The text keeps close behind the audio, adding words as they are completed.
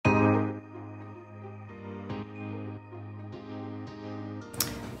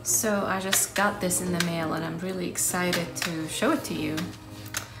So I just got this in the mail and I'm really excited to show it to you.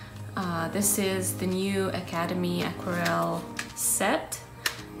 This is the new Academy Aquarelle set.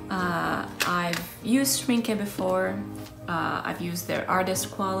 I've used Schmincke before. I've used their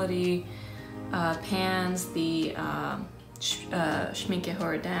artist quality pans, the Schmincke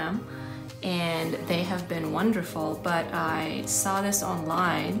Akademie, and they have been wonderful, but I saw this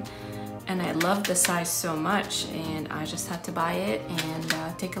online and I loved the size so much and I just had to buy it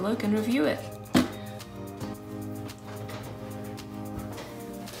and take a look and review it.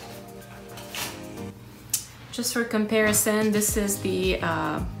 Just for comparison, this is the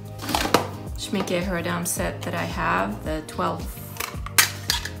Schmincke Akademie set that I have, the 12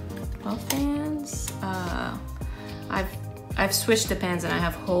 pans. I've switched the pans and I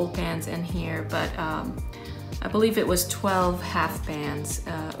have whole pans in here, but I believe it was 12 half pans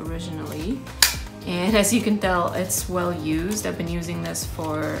originally. And as you can tell, it's well used. I've been using this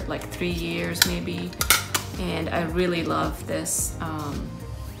for like 3 years maybe, and I really love this.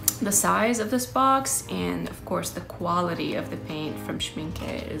 The size of this box and of course the quality of the paint from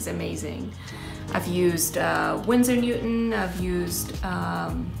Schmincke is amazing. I've used Winsor Newton, I've used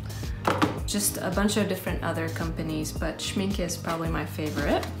just a bunch of different other companies, but Schmincke is probably my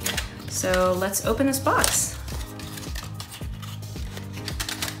favorite. So let's open this box.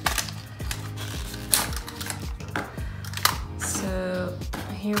 So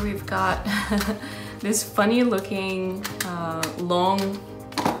here we've got this funny looking long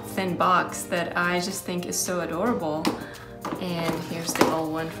thin box that I just think is so adorable. And here's the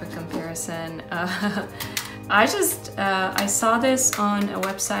old one for comparison. I saw this on a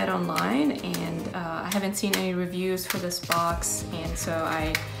website online and I haven't seen any reviews for this box, and so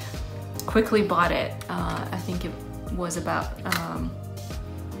I quickly bought it. I think it was about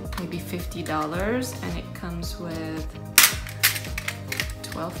maybe $50, and it comes with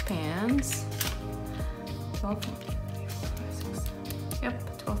 12 pans. 12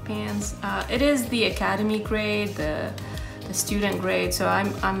 Yep, 12 pans. It is the Academy grade, the student grade, so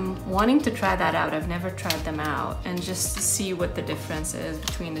I'm wanting to try that out. I've never tried them out, and just to see what the difference is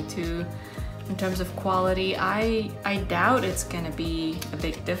between the two in terms of quality. I doubt it's gonna be a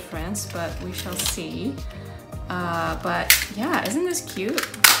big difference, but we shall see. But yeah, isn't this cute?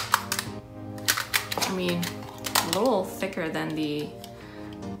 I mean, a little thicker than the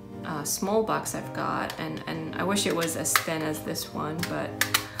small box I've got, and I wish it was as thin as this one, but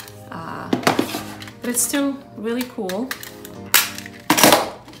it's still really cool.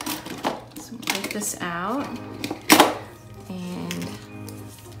 So get this out and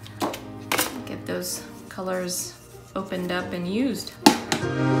get those colors opened up and used.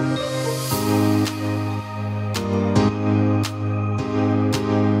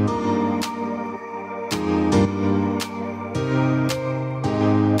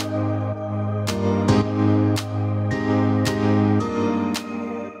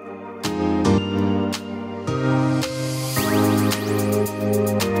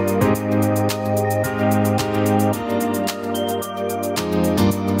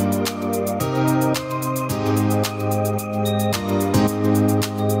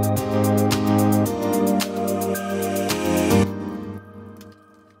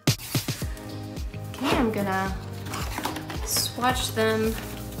 Swatch them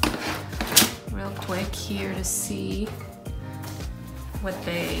real quick here to see what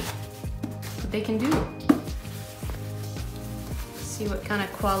they can do. See what kind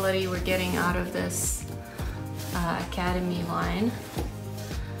of quality we're getting out of this Academy line.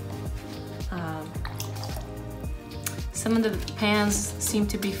 Some of the pans seem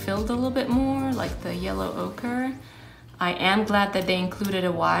to be filled a little bit more, like the yellow ochre. I am glad that they included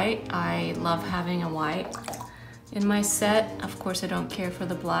a white. I love having a white in my set. Of course, I don't care for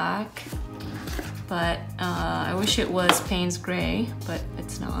the black, but I wish it was Payne's gray, but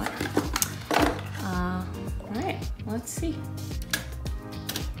it's not. All right, let's see.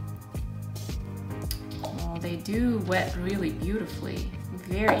 Well, they do wet really beautifully,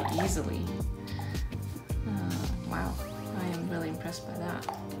 very easily. Wow, I am really impressed by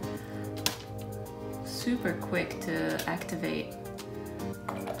that. Super quick to activate.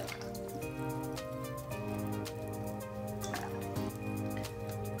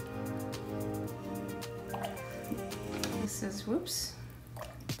 This is, whoops,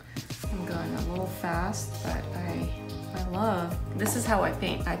 I'm going a little fast, but I love, this is how I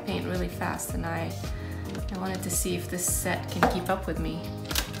paint. I paint really fast, and I wanted to see if this set can keep up with me.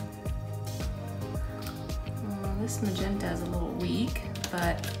 This magenta is a little weak,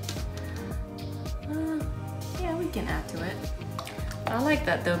 but yeah, we can add to it. I like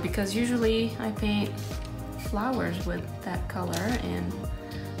that though, because usually I paint flowers with that color, and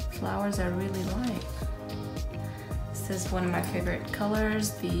flowers I really like. This is one of my favorite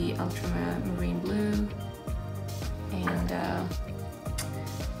colors, the ultramarine blue, and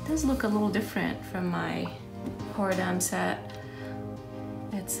it does look a little different from my Horadam set.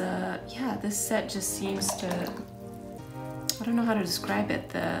 It's yeah, this set just seems to, I don't know how to describe it.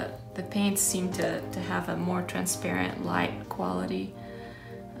 The paints seem to have a more transparent light quality,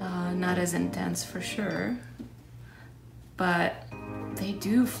 not as intense for sure, but they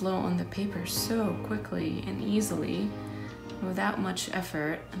do flow on the paper so quickly and easily without much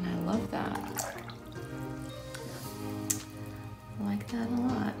effort, and I love that. I like that a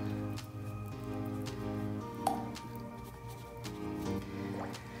lot.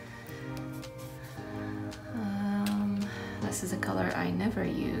 This is a color I never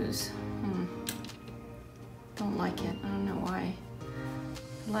use. Don't like it, I don't know why.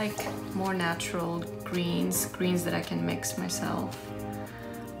 I like more natural greens that I can mix myself.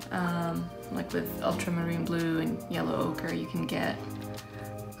 Like with ultramarine blue and yellow ochre, you can get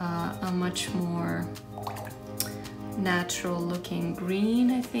a much more natural looking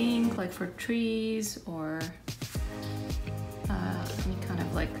green, I think, like for trees or any kind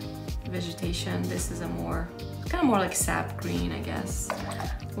of like vegetation. This is a kind of more like sap green, I guess,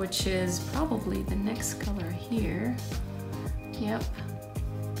 which is probably the next color here. Yep,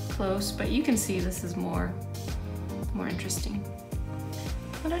 close, but you can see this is more interesting.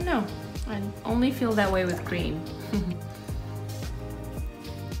 I don't know, I only feel that way with green.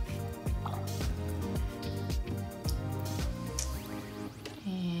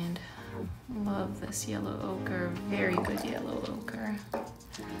 And love this yellow ochre, very good yellow ochre.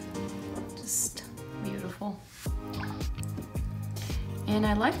 Just beautiful. And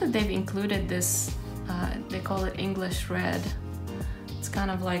I like that they've included this, they call it English red. It's kind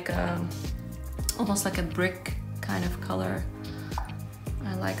of like almost like a brick kind of color.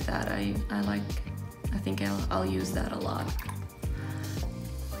 I like that. I think I'll use that a lot.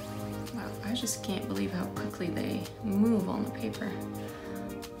 Wow, I just can't believe how quickly they move on the paper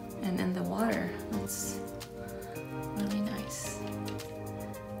and in the water. That's really nice.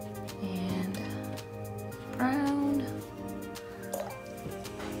 And brown.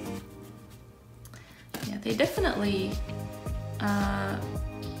 Yeah, they definitely, yeah,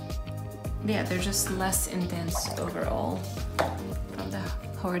 they're just less intense overall from the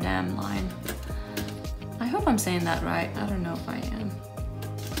Horadam line. I hope I'm saying that right. I don't know if I am.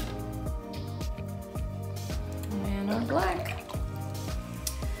 And our black.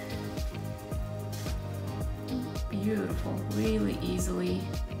 Beautiful, really easily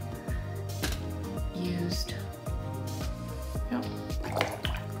used. Yep.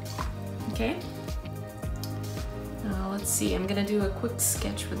 Okay. Let's see, I'm gonna do a quick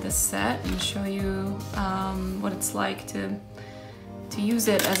sketch with this set and show you what it's like to use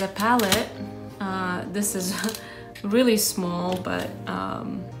it as a palette. This is really small, but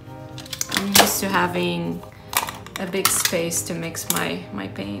I'm used to having a big space to mix my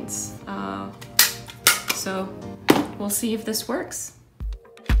paints. So we'll see if this works.